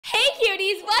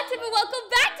cuties, what's up and welcome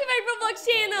back to my Roblox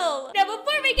channel! Now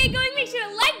before we get going, make sure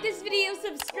to like this video,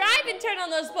 subscribe, and turn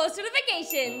on those post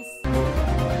notifications.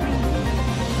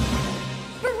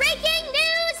 Breaking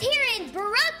news here in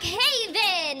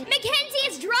Brookhaven! Mackenzie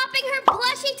is dropping her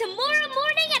plushie tomorrow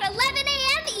morning at 11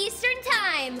 a.m. Eastern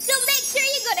Time. So make sure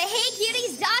you go to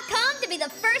heycuties.com to be the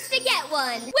first to get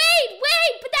one.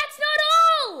 Wait, but that's not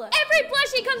all! Every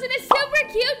plushie comes in a super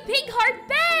cute pink heart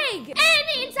bag!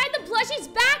 And inside the plushie's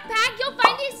backpack, you'll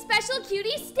find these special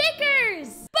cutie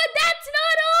stickers! But that's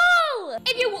not all!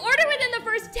 If you order within the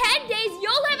first 10 days,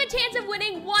 you'll have a chance of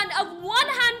winning one of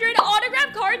 100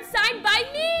 autographed cards signed by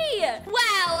me!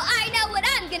 Wow, I know what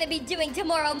I'm gonna be doing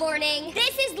tomorrow morning.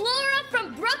 This is Laura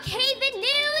from Brookhaven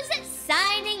News,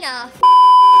 signing off.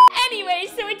 Anyway,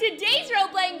 so in today's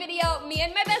role-playing video, me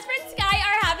and my best friend Sky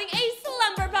are having a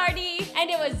slumber party. And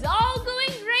it was all going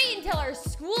great until our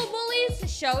school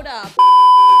bullies showed up.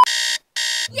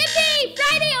 Yippee!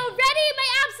 Friday already! My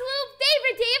absolute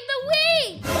favorite day of the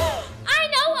week! I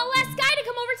know! I'll ask Sky to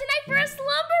come over tonight for a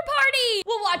slumber party!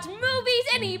 We'll watch movies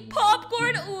and eat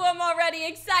popcorn. Ooh, I'm already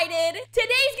excited.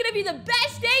 Today's gonna be the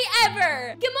best day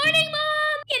ever! Good morning,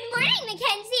 Mom! Good morning,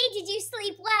 Mackenzie! Did you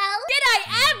sleep well? Did I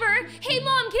ever? Hey,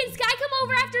 Mom, can Sky come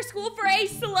over after school for a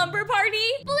slumber party?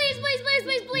 Please,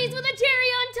 with a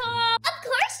cherry on top! Of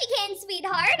course you can,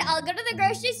 sweetheart! I'll go to the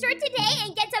grocery store today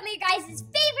and get some of your guys'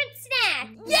 favorite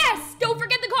snacks! Yes! Don't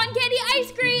forget the cotton candy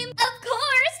ice cream! Of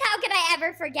course! How could I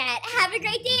ever forget? Have a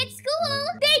great day at school!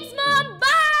 Thanks, Mom!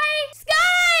 Bye!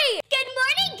 Sky! Good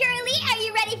morning, girlie! Are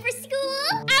you ready for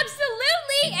school?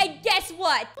 Absolutely! And guess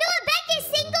what? Noah Beck is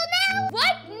single now?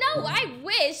 What? No, I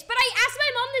wish. But I asked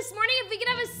my mom this morning if we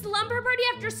could have a slumber party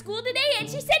after school today, and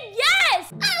she said yes!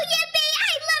 Oh, yippee!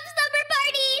 I love slumber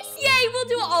parties! Yay! We'll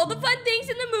do all the fun things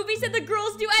in the movies that the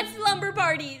girls do at slumber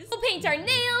parties. We'll paint our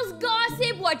nails,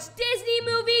 gossip, watch Disney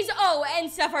movies, oh,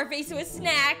 and stuff our face with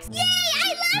snacks. Yay! I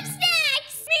love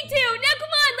snacks! Me too! Now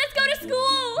come on, let's go to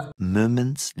school!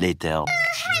 Moments later.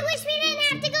 I wish we didn't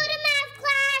have to go to math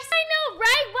class. I know,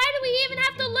 right? Why do we even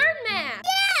have to learn math?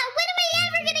 Yeah, when am I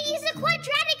ever gonna use a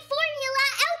quadratic formula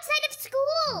outside of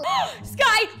school?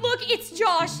 Sky, look, it's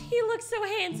Josh. He looks so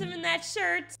handsome in that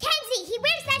shirt. Kenzie, he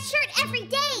wears that shirt every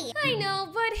day. I know,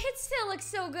 but it still looks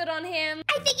so good on him.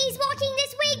 I think he's walking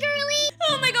this way, girlie.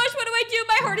 Oh my gosh, what do I do?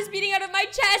 My heart is beating out of my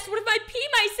chest. What if I pee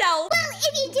myself? Well,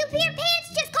 if you do pee your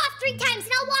pants, just cough 3 times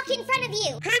and I'll walk in front of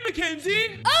you. Hey,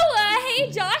 Mackenzie! Oh,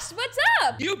 hey, Josh, what's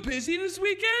up? You busy this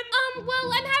weekend?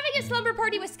 Well, I'm having a slumber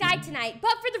party with Sky tonight,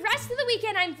 but for the rest of the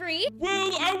weekend, I'm free.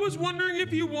 Well, I was wondering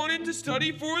if you wanted to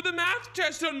study for the math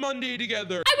test on Monday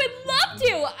together. I would love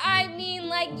to. I mean,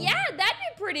 like, yeah, that'd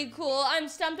be pretty cool. I'm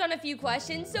stumped on a few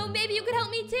questions, so maybe you could help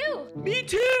me too. Me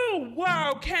too!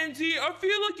 Wow, Kenzie, I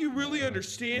feel like you really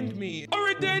understand me.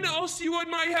 Alright then, I'll see you at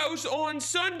my house on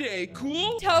Sunday.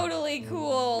 Cool? Totally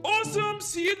cool. Awesome!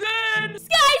 See you then!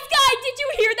 Sky, did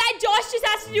you hear that? Josh just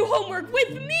asked to do homework with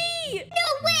me! No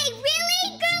way,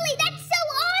 really? Girlie, that's so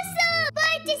awesome!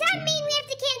 But does that mean we have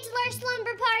to cancel our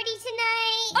slumber party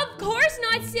tonight? Of course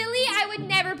not, silly. I would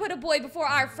never put a boy before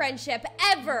our friendship,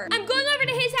 ever. I'm going over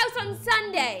to his house on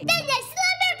Sunday. Then the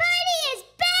slumber party is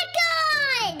back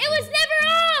on! It was never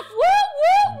off! Woo,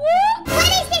 woo, woo! What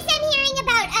is this I'm hearing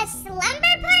about, a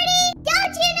slumber party?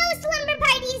 Don't you know slumber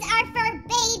parties are for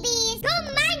babies? Go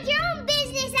mind your own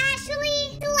business,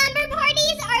 Ashley. Slumber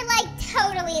parties are like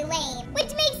totally lame,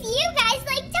 which makes you guys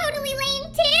like totally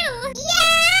lame too.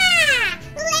 Yeah!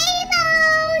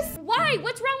 Lame-os! Why?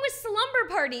 What's wrong with slumber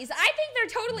parties? I think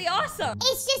they're totally awesome.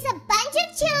 It's just a bunch of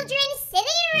children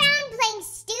sitting around playing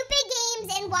stupid games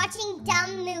and watching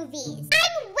dumb movies.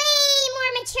 I'm way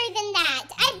more mature than that.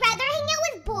 I'd rather hang out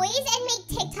with boys and make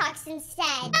TikToks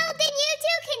instead. Oh, then you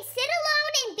two can sit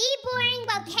alone and be boring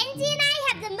while Kenzie and I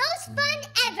have the most fun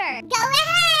ever. Go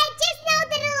ahead. Just know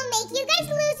that it'll make you guys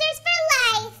losers for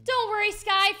life. Don't worry,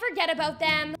 Sky. Forget about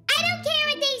them. I don't care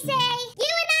what they say.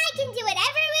 You and I can do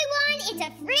whatever we want. It's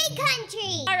a free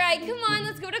country. All right, come on.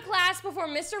 Let's go to class before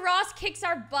Mr. Ross kicks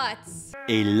our butts.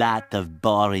 A lot of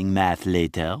boring math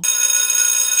later.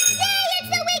 Yay, it's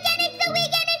the weekend!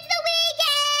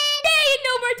 Hey,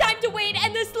 no more time to wait,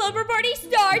 and the slumber party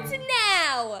starts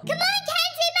now! Come on,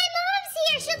 Kenzie, my mom's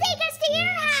here! She'll take us to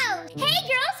your house! Hey,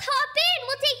 girls, hop in!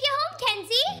 We'll take you home,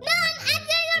 Kenzie! Mom, I'm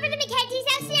going over to Mackenzie's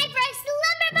house tonight for a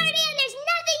slumber party, and there's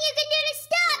nothing you can do to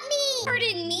stop me!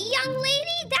 Pardon me, young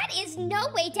lady? That is no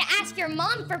way to ask your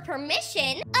mom for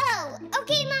permission. Oh,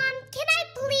 okay, Mom. Can I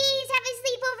please have a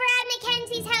sleepover at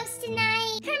Mackenzie's house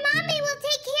tonight? Her mommy will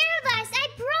take care of us, I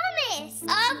promise!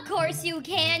 Of course you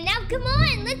can. Now come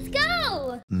on, let's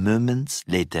go! Moments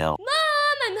later.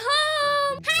 Mom, I'm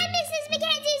home! Hi, Mrs.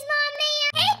 Mackenzie's mom,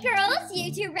 ma'am! Hey, girls! So you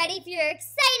two ready for your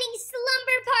exciting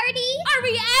slumber party? Are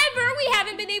we ever? We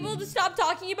haven't been able to stop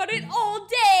talking about it all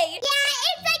day. Yeah,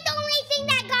 it's like the only thing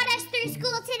that got us through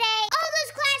school today. All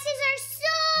those classes are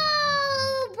so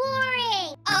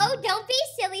boring. Oh, don't be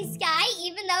silly, Sky.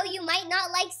 Even though you might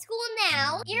not like school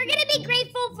now, you're gonna be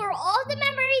grateful for all the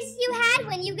memories you had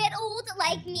when you get old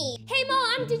like me. Hey,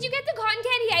 Mom, did you get the cotton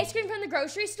candy ice cream from the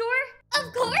grocery store?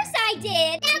 Of course I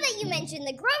did. Now that you mentioned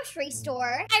the grocery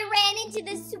store, I ran into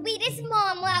the sweetest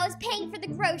mom while I was paying for the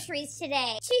groceries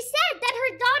today. She said that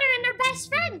her daughter and her best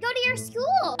friend go to your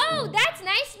school. Oh, that's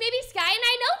nice. Maybe Sky and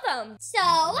I know them. So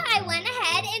I went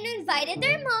ahead and invited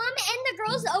their mom and the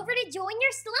girls over to join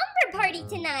your slumber party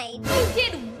tonight. You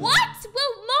did what?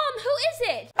 Well, Mom, who is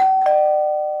it?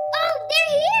 Oh,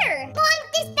 they're here. Mom,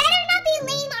 this better not be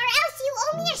lame or else you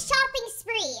owe me a shopping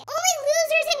spree. Only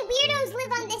losers and weirdos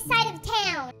live on this side of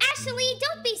town. Ashley,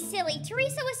 don't be silly.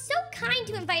 Teresa was so kind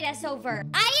to invite us over.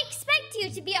 I expect you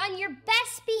to be on your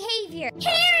best behavior.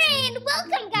 Karen,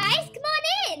 welcome guys. Come on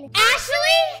in.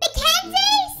 Ashley?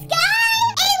 Mackenzie? Sky?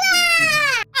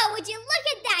 Ayla! Oh, would you look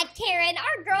at that, Karen?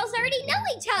 Our girls already know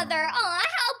each other. Aw,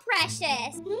 how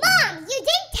precious. Mom, you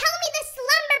didn't tell me the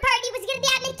slumber party was gonna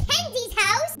be at Mackenzie's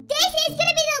house. This is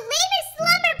gonna be the lamest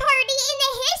slumber party in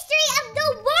the history of the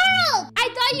world. I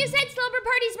thought you said slumber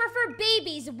parties were for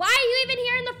babies. Why are you even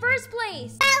here in the first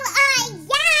place? Well,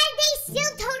 yeah, they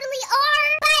still totally are.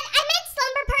 But I meant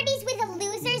slumber parties with the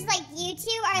losers like you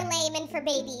two are lame and for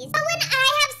babies. But when I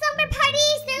have slumber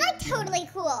parties, they're like totally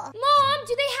cool. Mom,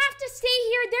 do they have to stay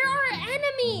here? They're our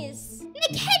enemies.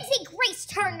 Mackenzie Grace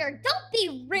Turner, don't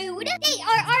be rude. They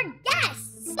are our guests.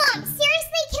 Mom,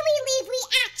 seriously, can we leave? We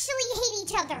actually hate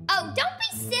each other. Oh, don't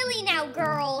be silly now,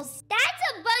 girls. That's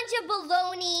a bunch of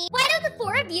baloney. Why don't the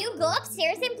four of you go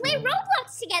upstairs and play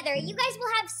Roblox together? You guys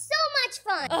will have so much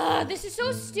fun. Ugh, this is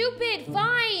so stupid.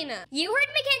 Fine. You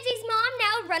heard Mackenzie's mom.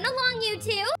 Now run along, you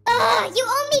two. Ugh, you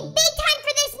owe me big time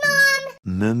for this, Mom.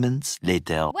 Moments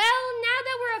later. Well, now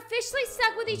that we're officially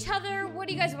stuck with each other, what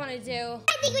do you guys want to do?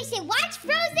 I think we should watch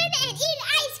Frozen and eat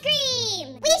ice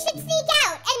cream. We should sneak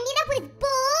out and meet up with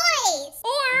boys.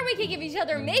 Or we could give each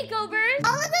other makeovers.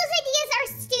 All of those ideas are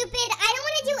stupid. I don't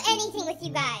want to do anything with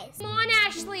you guys. Come on,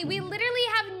 Ashley. We literally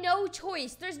have no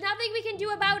choice. There's nothing we can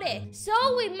do about it. So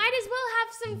we might as well have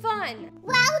some fun.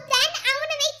 Well, then I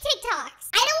want to make TikToks.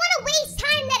 I don't want to waste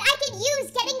time that I could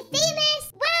use getting famous.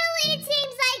 Well, it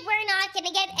seems like we're not going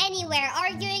to get anywhere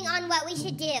arguing on what we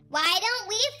should do. Why don't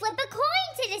we flip a coin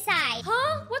to decide?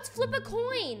 Huh? What's flip a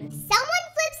coin? Someone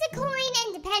flips a coin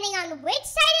and depending on which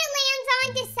side it lands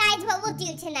on decides what we'll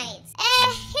do tonight.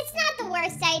 It's not the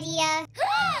worst idea.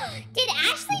 Did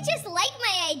Ashley just like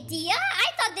my idea?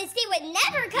 I thought this day would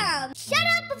never come. Shut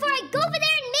up before I go over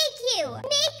there and make you.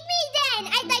 Make me then.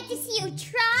 I'd like to see you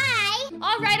try.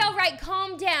 All right.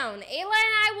 Calm down. Ayla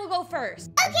and I will go first.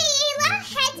 Okay, Ayla.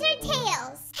 Heads or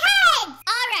tails? Heads!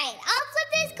 All right, I'll flip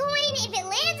this coin. If it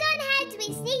lands on heads,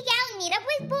 we sneak out and meet up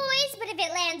with boys. But if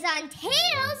it lands on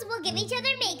tails, we'll give each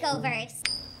other makeovers.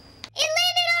 It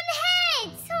landed on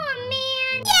heads! Oh,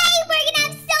 man. Yay, we're gonna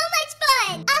have so much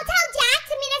fun! I'll tell Jack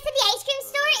to meet us at the ice cream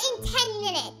store in 10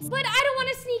 minutes. But I don't want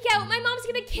to sneak out. My mom's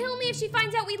gonna kill me if she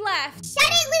finds out we left. Shut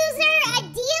it, loser! A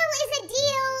deal is a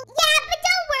deal. Yeah, but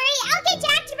don't worry. I'll get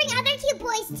Jack to bring other cute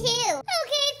boys, too.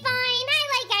 Okay, fine. I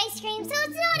like ice cream, so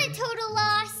it's not a total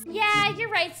loss. Yeah, you're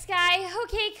right, Sky.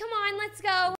 Okay, come on, let's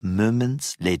go.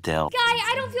 Moments later. Sky,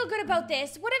 I don't feel good about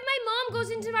this. What if my mom goes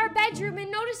into our bedroom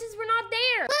and notices we're not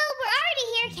there? Well, we're already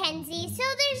here, Kenzie, so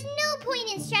there's no point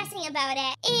in stressing about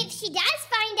it. If she does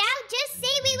find out, just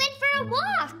say we went for a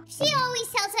walk. She always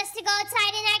tells us to go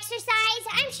outside and exercise.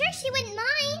 I'm sure she wouldn't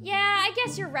mind. Yeah, I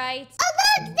guess you're right. Oh,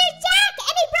 look, there's Jack,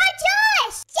 and he brought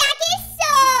Josh. Jack is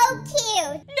so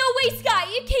cute. No way, Sky,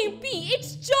 it can't be.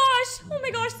 It's Josh. Oh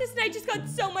my gosh, this night just got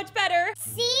so much better.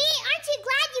 See? Aren't you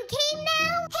glad you came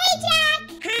now? Hey, Jack.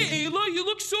 Hey, Ayla, you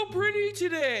look so pretty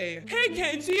today. Hey,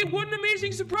 Kenzie, what an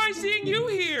amazing surprise seeing you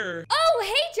here. Oh,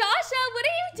 hey, Josh. What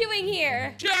are you doing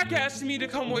here? Jack asked me to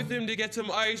come with him to get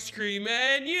some ice cream,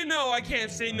 and you know I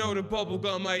can't say no to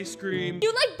bubblegum ice cream.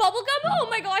 You like bubblegum? Oh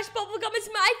my gosh, bubblegum is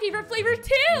my favorite flavor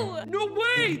too. No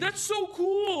way, that's so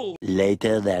cool.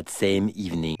 Later that same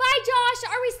evening. Bye, Josh.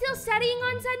 Are we still studying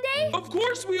on Sunday? Of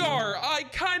course we are. I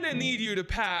kinda need you to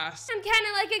pass. I'm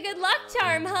kinda like a good luck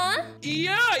charm, huh?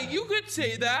 Yeah, you could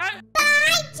say that.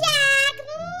 Bye, Jack.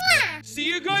 Mwah. See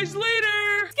you guys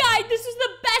later. Sky, this was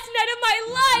the best night of my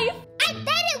life. I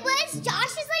bet it was.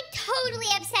 Josh is like totally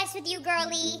obsessed with you,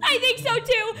 girly. I think so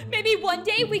too. Maybe one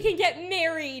day we can get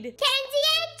married. Kenzie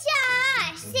and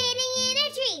Josh sitting in a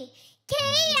tree.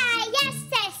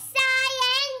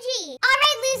 K-I-S-S-I-N-G. All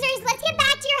right, losers, let's get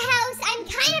back to your house. I'm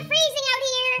kind of freezing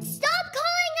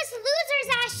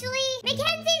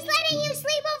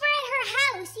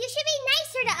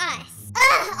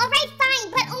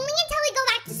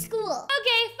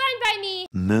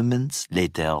Moments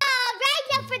later. Alright,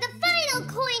 now for the final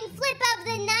coin flip of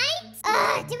the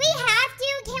night. Do we have to?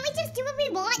 Can't we just do what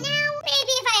we want now?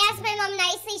 Maybe if I ask my mom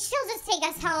nicely, she'll just take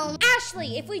us home.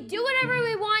 Ashley, if we do whatever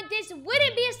we want, this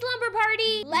wouldn't be a slumber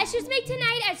party. Let's just make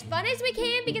tonight as fun as we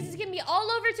can because it's gonna be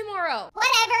all over tomorrow.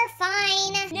 Whatever,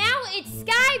 fine. Now it's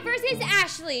Sky versus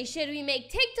Ashley. Should we make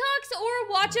TikToks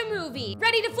or watch a movie?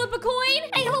 Ready to flip a coin?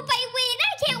 I hope I win.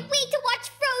 I can't wait to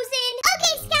watch Frozen.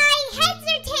 Okay, Sky, heads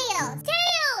or tails?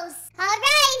 Tails.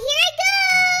 Alright, here it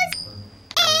goes.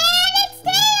 And it's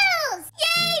tails.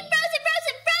 Yay, Frozen,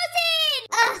 Frozen, Frozen.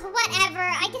 Ugh, whatever.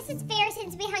 I guess it's fair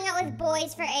since we hung out with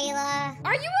boys for Ayla.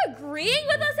 Are you agreeing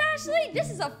with us, Ashley?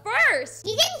 This is a first.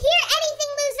 You didn't hear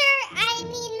anything, loser. I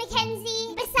mean,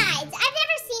 Mackenzie. Besides, I've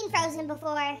never seen Frozen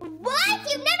before. What?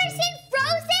 You've never seen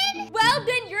Frozen? Well,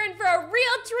 then you're in for a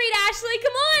real treat, Ashley.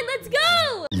 Come on, let's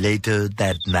go. Later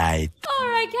that night. All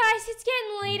right, guys, it's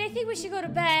getting late. I think we should go to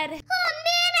bed. Oh,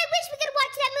 man, I wish we could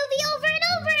watch that movie over and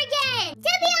over again.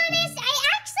 To be honest, I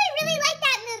actually really like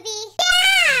that movie.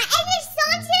 Yeah, and your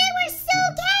songs in it were so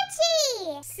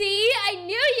catchy. See, I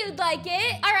knew you'd like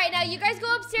it. All right, now you guys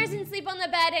go upstairs and sleep on the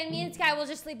bed, and me and Sky will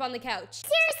just sleep on the couch.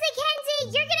 Seriously,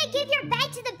 Kenzie, you're gonna give your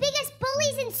bed to the biggest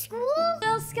bullies in school?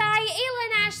 Well, Sky, Ayla,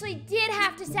 and Ashley did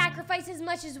have to sacrifice as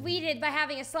much as we did by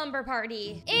having a slumber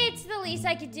party. It's the least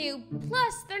I could do.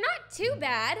 Plus, they're not too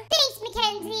bad. Thanks,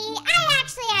 Mackenzie. I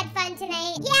actually had fun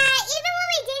tonight. Yeah, even when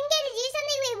we didn't get to do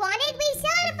something we wanted, we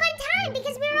still had a fun time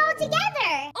because we were all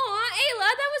together. Aw, Ayla,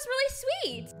 that was really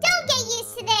sweet. Don't get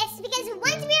used to this because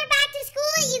once we are back to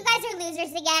school, you guys are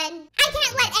losers again. I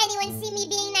can't let anyone see me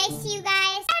being nice to you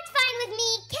guys. That's fine with me.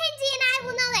 Kenzie and I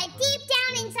will know that deep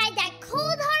down inside that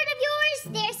cold heart of yours,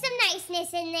 there's some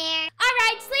niceness in there. All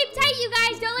right, sleep tight, you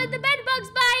guys. Don't let the bed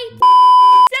bugs bite.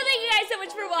 So thank you guys so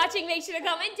much for watching. Make sure to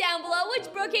comment down below which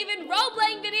Brookhaven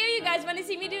role-playing video you guys want to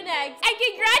see me do next. And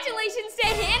congratulations to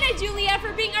Hannah Julia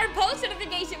for being our post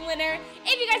notification winner.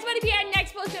 If you guys want to be our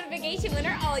next post notification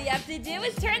winner, all you have to do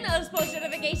is turn those post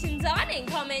notifications on and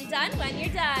comment done when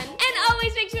you're done. And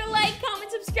always make sure to like,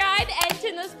 comment, subscribe, and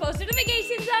turn those post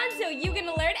notifications on so you get an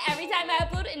alert every time I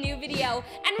upload a new video.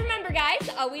 And remember guys,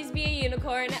 always be a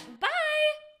unicorn.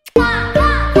 Bye!